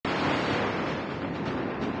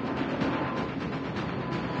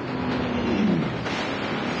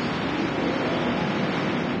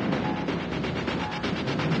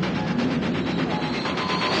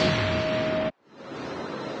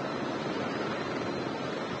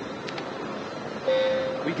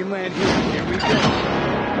We can land here. Here we go.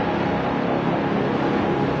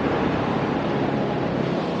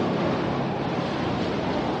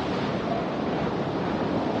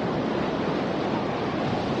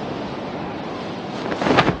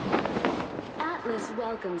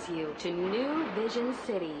 Welcomes you to New Vision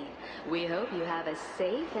City. We hope you have a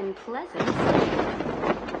safe and pleasant stay.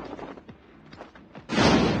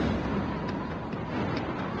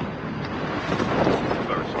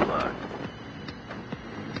 First blood.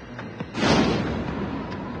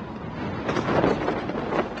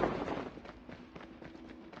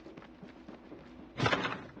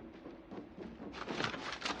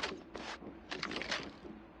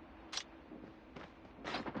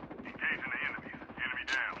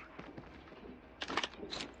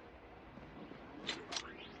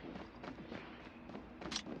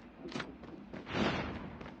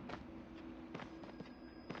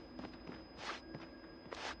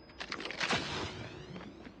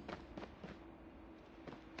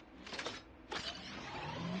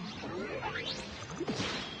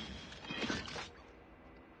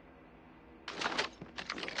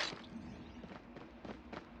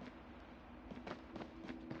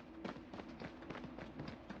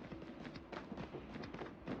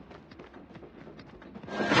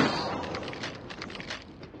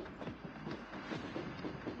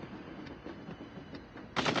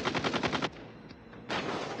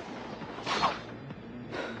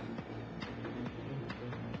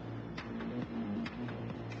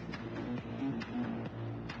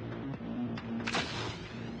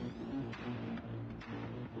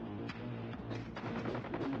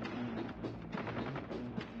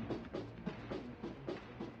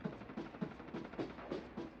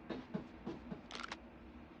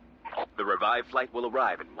 The revived flight will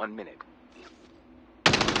arrive in 1 minute.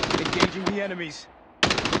 Engaging the enemies.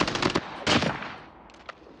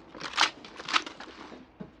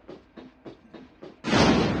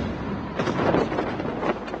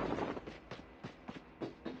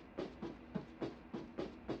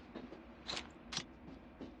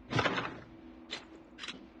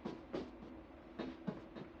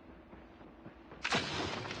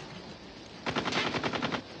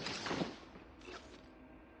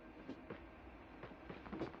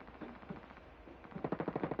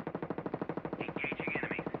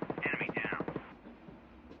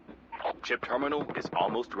 Chip terminal is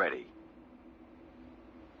almost ready.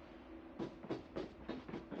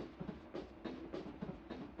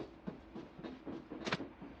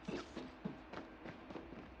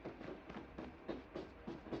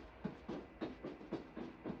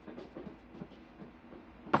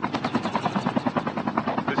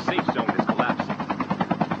 The safe zone is collapsing.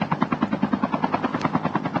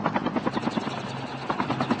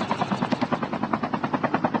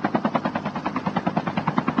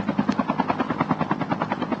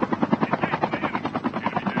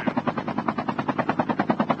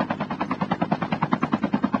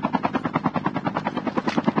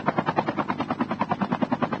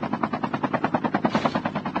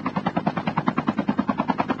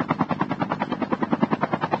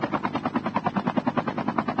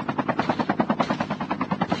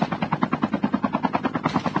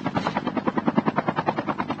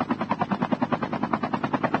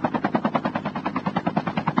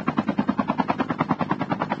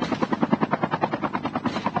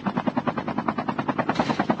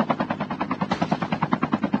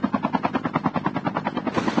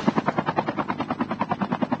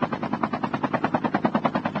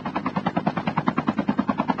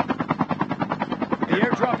 The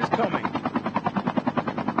airdrop is coming.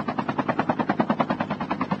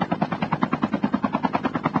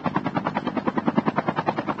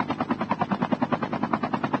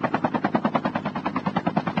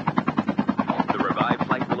 The revived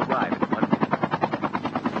flight will arrive in 1 minute.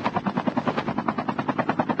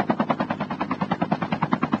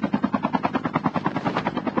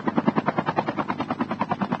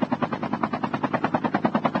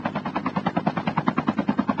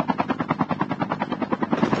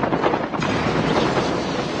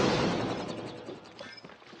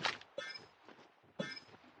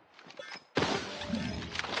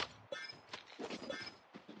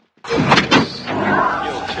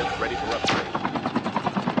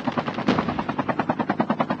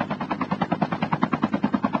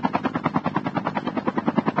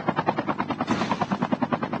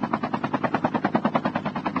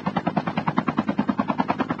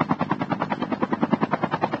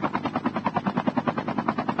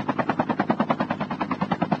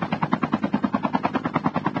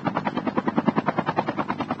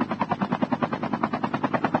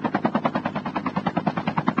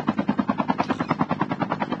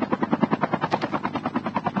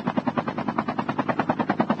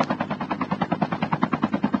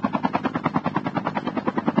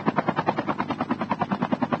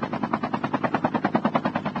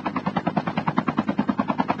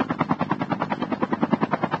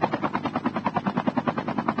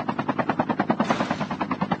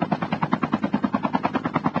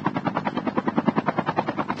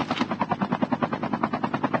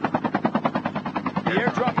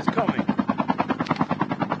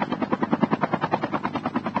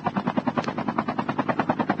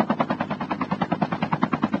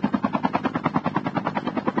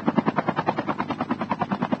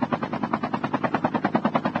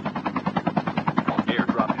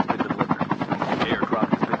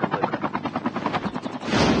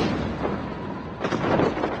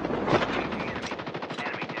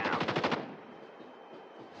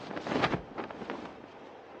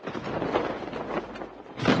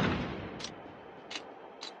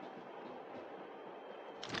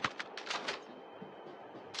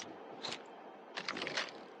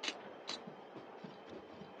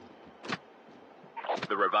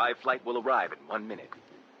 revived flight will arrive in 1 minute.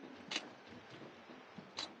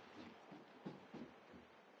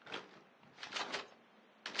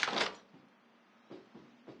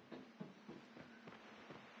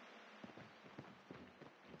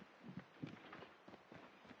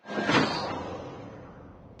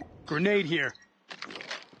 Grenade here.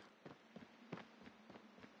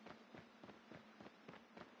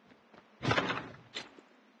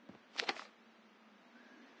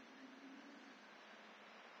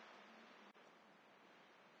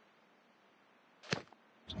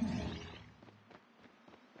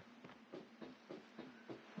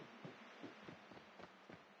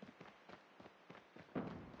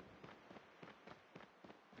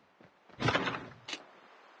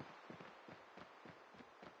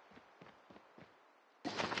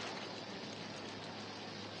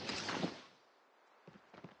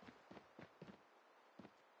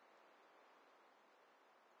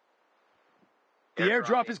 The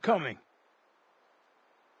airdrop is coming.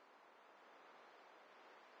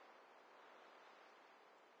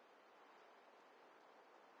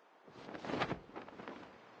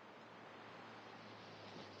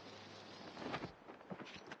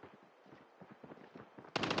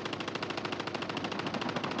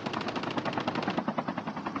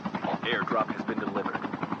 Airdrop has been delivered.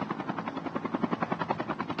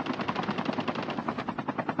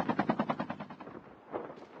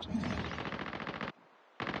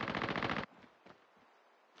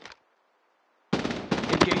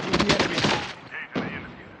 Engaging the enemy.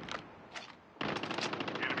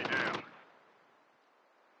 Enemy down.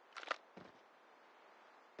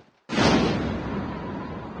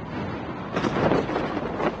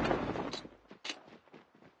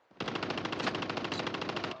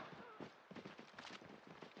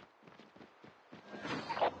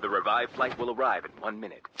 The revived flight will arrive in 1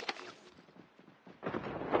 minute.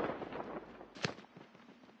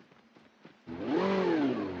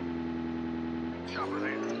 Chopper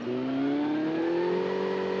there.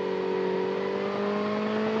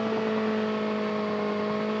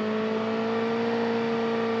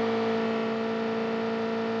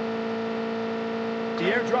 The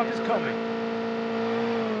airdrop is coming.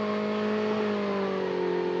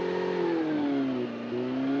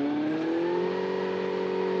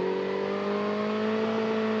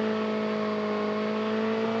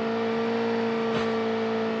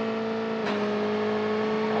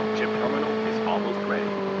 Chip terminal is almost ready.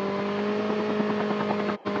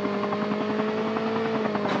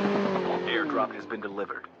 Airdrop has been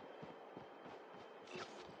delivered.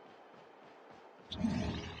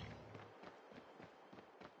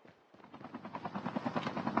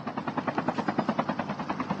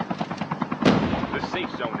 The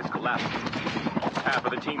safe zone is collapsing. Half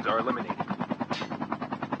of the teams are eliminated.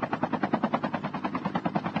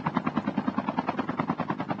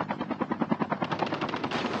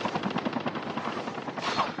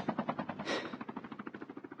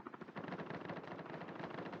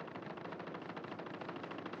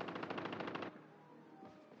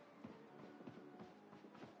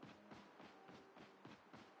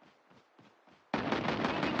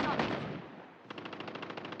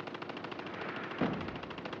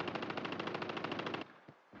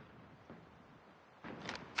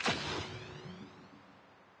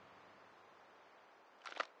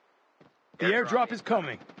 The airdrop is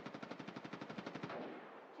coming.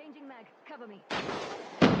 Changing mag. Cover me.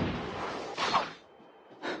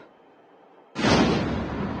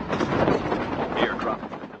 Airdrop has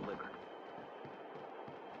been delivered.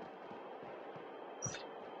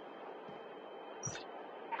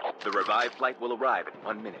 The revived flight will arrive in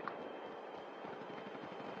 1 minute.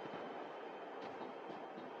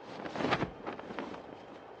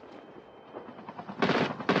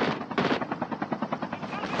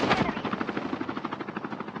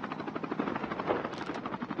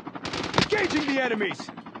 Engaging the enemies.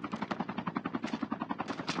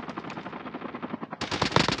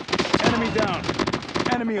 Enemy down.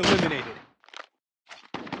 Enemy eliminated.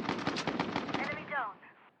 Enemy down.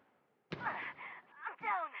 I'm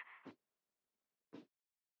down.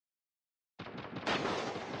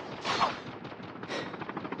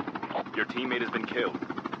 Your teammate has been killed.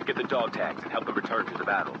 Get the dog tags and help them return to the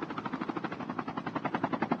battle.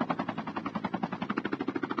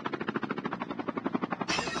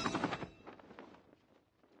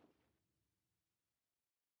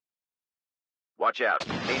 Watch out.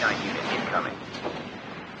 K9 unit incoming.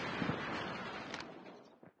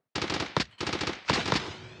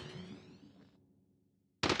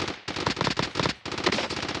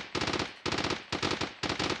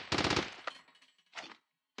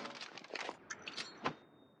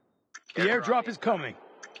 The airdrop is coming.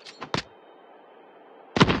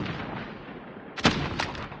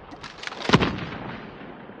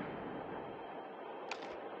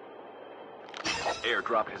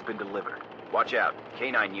 Airdrop has been delivered. Watch out.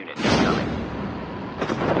 K9 unit incoming.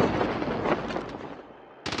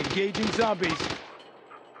 Engaging zombies.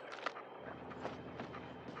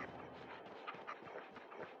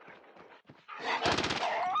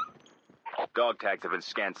 Dog tags have been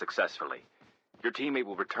scanned successfully. Your teammate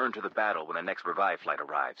will return to the battle when the next revive flight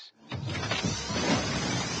arrives.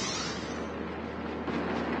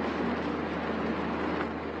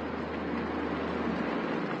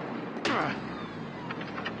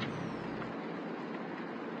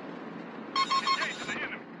 Engage the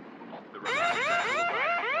enemy. The revive flight will arrive.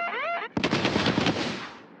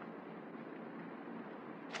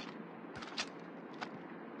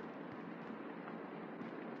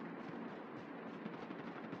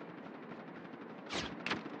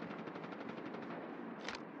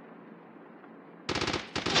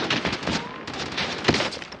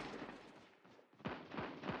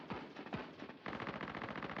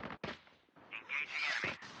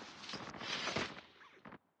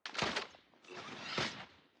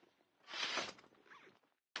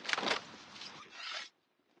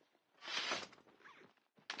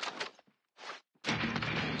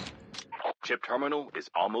 Chip terminal is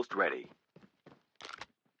almost ready.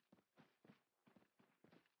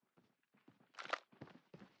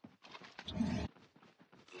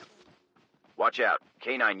 Watch out.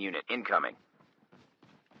 K9 unit incoming.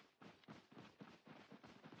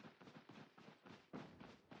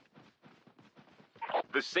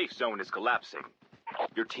 The safe zone is collapsing.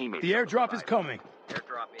 Your teammates... The airdrop is coming.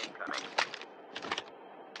 Airdrop incoming.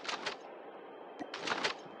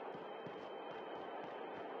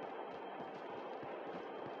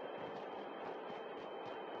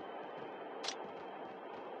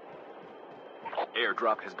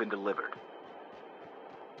 Airdrop has been delivered.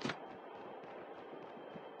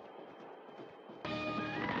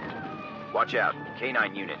 Watch out.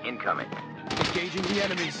 K9 unit incoming. Engaging the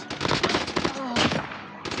enemies.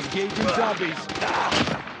 Engaging zombies.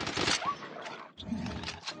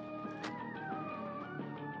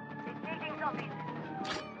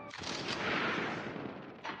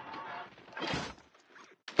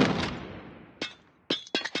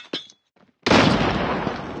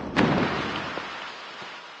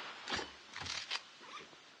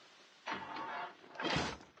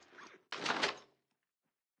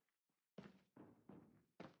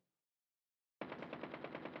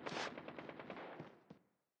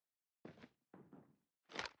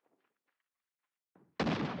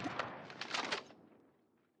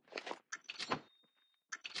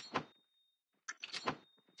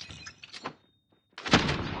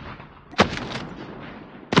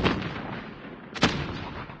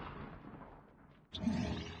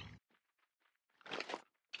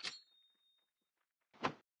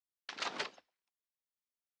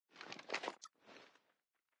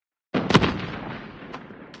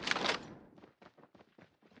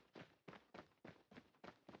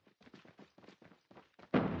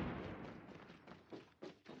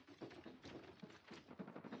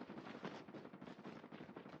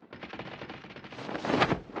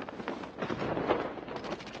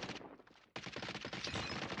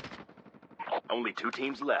 Only 2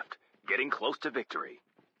 teams left. Getting close to victory.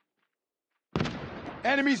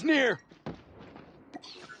 Enemies near.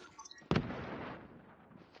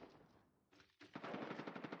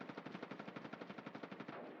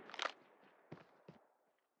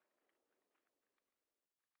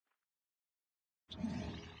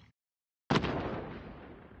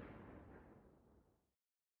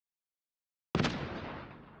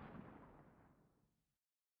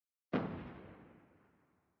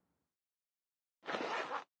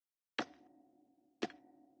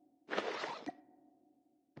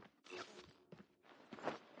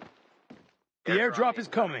 The airdrop is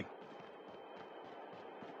coming.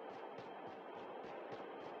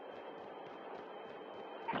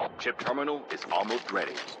 Chip terminal is almost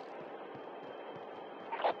ready.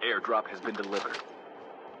 Airdrop has been delivered.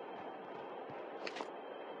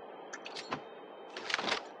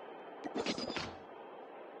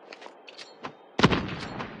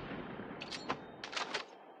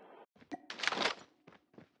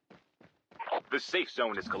 The safe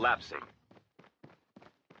zone is collapsing.